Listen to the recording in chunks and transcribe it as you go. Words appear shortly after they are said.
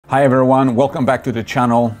Hi everyone, welcome back to the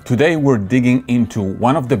channel. Today we're digging into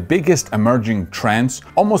one of the biggest emerging trends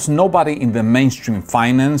almost nobody in the mainstream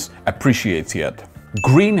finance appreciates yet.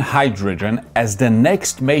 Green hydrogen as the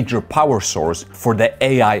next major power source for the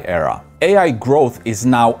AI era. AI growth is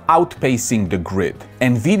now outpacing the grid.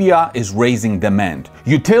 Nvidia is raising demand.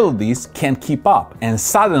 Utilities can't keep up, and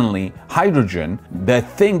suddenly hydrogen, the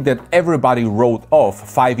thing that everybody wrote off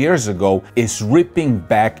 5 years ago, is ripping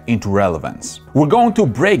back into relevance. We're going to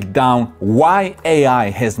break down why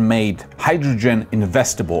AI has made hydrogen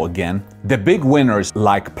investable again, the big winners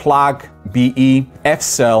like Plug, BE,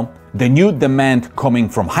 FCEL, the new demand coming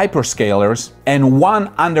from hyperscalers, and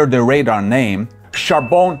one under the radar name,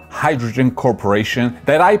 Charbone Hydrogen Corporation,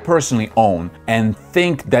 that I personally own and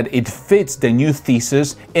think that it fits the new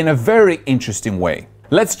thesis in a very interesting way.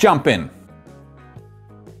 Let's jump in.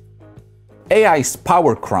 AI's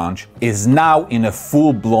power crunch is now in a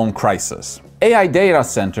full-blown crisis. AI data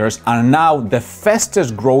centers are now the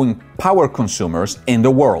fastest growing power consumers in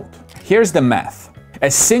the world. Here's the math. A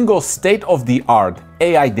single state-of-the-art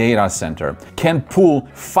AI data center can pull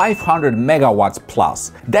 500 megawatts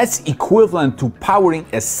plus. That's equivalent to powering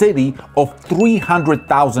a city of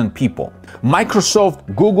 300,000 people.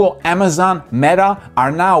 Microsoft, Google, Amazon, Meta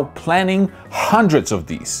are now planning hundreds of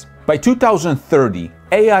these. By 2030,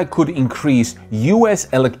 AI could increase US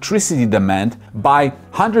electricity demand by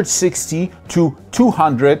 160 to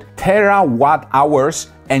 200 terawatt hours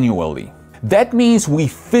annually. That means we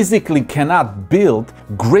physically cannot build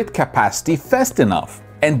grid capacity fast enough.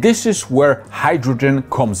 And this is where hydrogen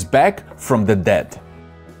comes back from the dead.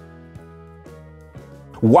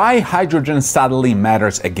 Why hydrogen suddenly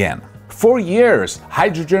matters again? For years,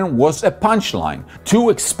 hydrogen was a punchline. Too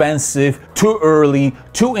expensive, too early,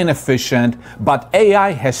 too inefficient, but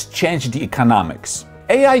AI has changed the economics.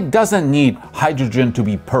 AI doesn't need hydrogen to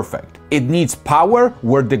be perfect. It needs power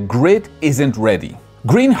where the grid isn't ready.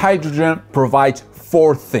 Green hydrogen provides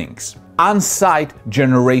four things: on-site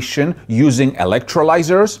generation using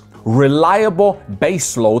electrolyzers, reliable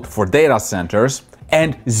baseload for data centers,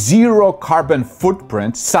 and zero carbon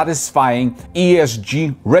footprint satisfying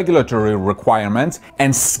ESG regulatory requirements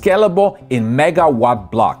and scalable in megawatt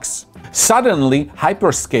blocks. Suddenly,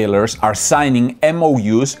 hyperscalers are signing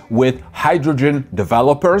MOUs with hydrogen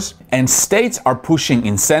developers, and states are pushing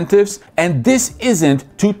incentives, and this isn't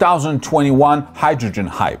 2021 hydrogen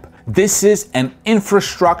hype. This is an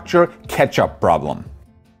infrastructure catch-up problem.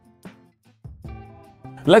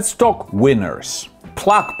 Let's talk winners.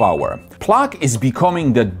 Plug Power. Plug is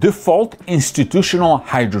becoming the default institutional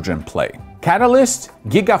hydrogen play. Catalyst,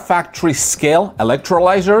 gigafactory scale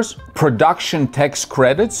electrolyzers, production tax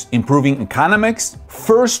credits, improving economics,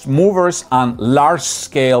 first movers on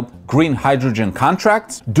large-scale green hydrogen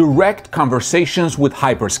contracts, direct conversations with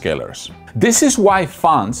hyperscalers. This is why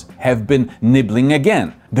funds have been nibbling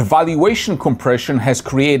again. The valuation compression has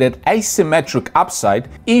created asymmetric upside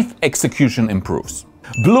if execution improves.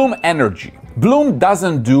 Bloom Energy. Bloom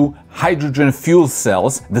doesn't do hydrogen fuel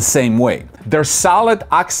cells the same way. Their solid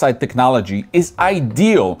oxide technology is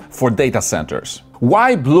ideal for data centers.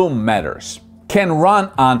 Why Bloom matters? Can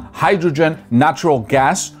run on hydrogen, natural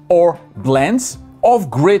gas, or blends.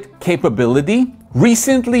 Off-grid capability.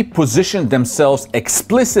 Recently positioned themselves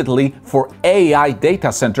explicitly for AI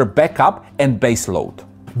data center backup and baseload.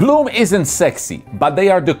 Bloom isn't sexy, but they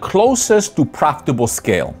are the closest to profitable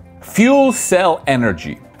scale. FuelCell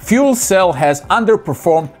Energy. FuelCell has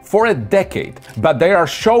underperformed for a decade, but they are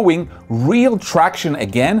showing real traction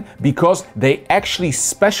again because they actually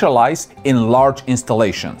specialize in large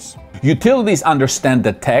installations. Utilities understand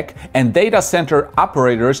the tech, and data center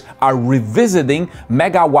operators are revisiting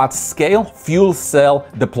megawatt scale fuel cell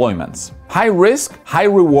deployments. High risk, high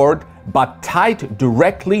reward, but tied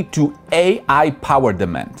directly to AI power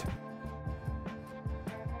demand.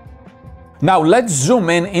 Now let's zoom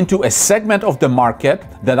in into a segment of the market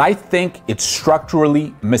that I think it's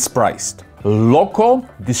structurally mispriced. Local,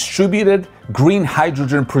 distributed green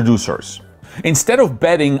hydrogen producers. Instead of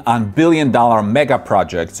betting on billion-dollar mega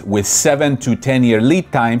projects with 7 to 10-year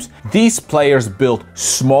lead times, these players build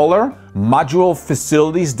smaller, modular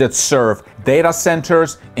facilities that serve data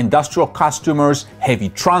centers, industrial customers, heavy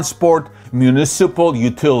transport, municipal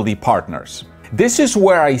utility partners. This is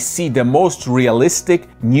where I see the most realistic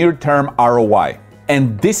near-term ROI.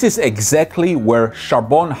 And this is exactly where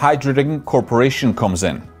Charbone Hydrogen Corporation comes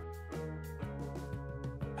in.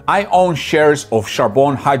 I own shares of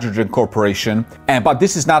Charbone Hydrogen Corporation, but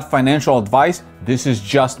this is not financial advice, this is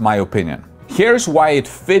just my opinion. Here's why it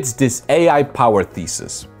fits this AI power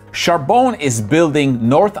thesis. Charbone is building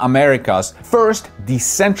North America's first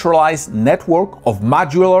decentralized network of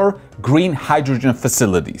modular green hydrogen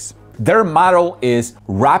facilities. Their model is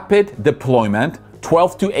rapid deployment,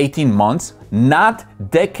 12 to 18 months, not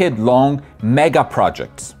decade-long mega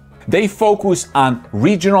projects. They focus on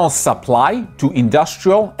regional supply to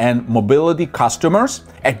industrial and mobility customers,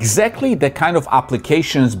 exactly the kind of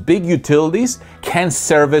applications big utilities can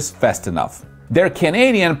service fast enough. Their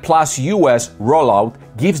Canadian plus US rollout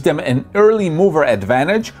gives them an early mover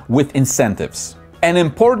advantage with incentives. And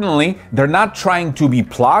importantly, they're not trying to be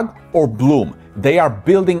Plug or Bloom. They are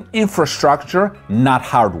building infrastructure, not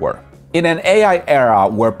hardware. In an AI era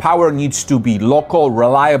where power needs to be local,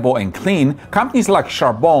 reliable, and clean, companies like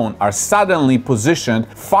Charbone are suddenly positioned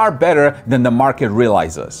far better than the market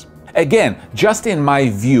realizes. Again, just in my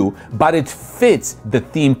view, but it fits the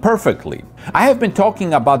theme perfectly. I have been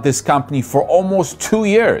talking about this company for almost 2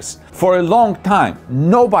 years. For a long time,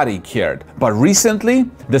 nobody cared. But recently,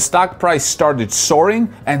 the stock price started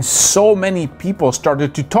soaring and so many people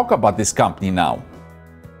started to talk about this company now.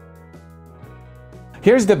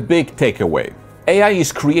 Here's the big takeaway. AI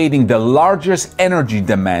is creating the largest energy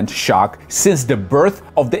demand shock since the birth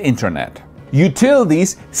of the internet.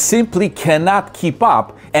 Utilities simply cannot keep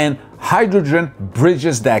up, and hydrogen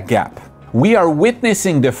bridges that gap. We are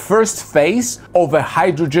witnessing the first phase of a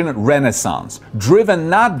hydrogen renaissance, driven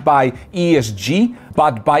not by ESG,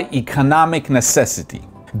 but by economic necessity.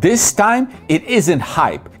 This time, it isn't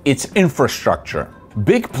hype, it's infrastructure.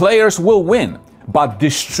 Big players will win, but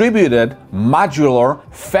distributed, modular,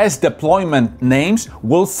 fast deployment names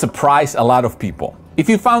will surprise a lot of people. If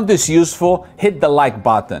you found this useful, hit the like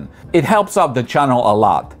button. It helps out the channel a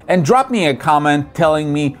lot. And drop me a comment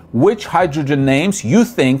telling me which hydrogen names you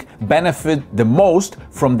think benefit the most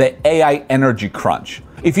from the AI energy crunch.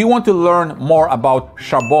 If you want to learn more about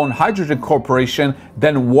Charbone Hydrogen Corporation,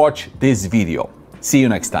 then watch this video. See you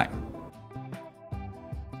next time.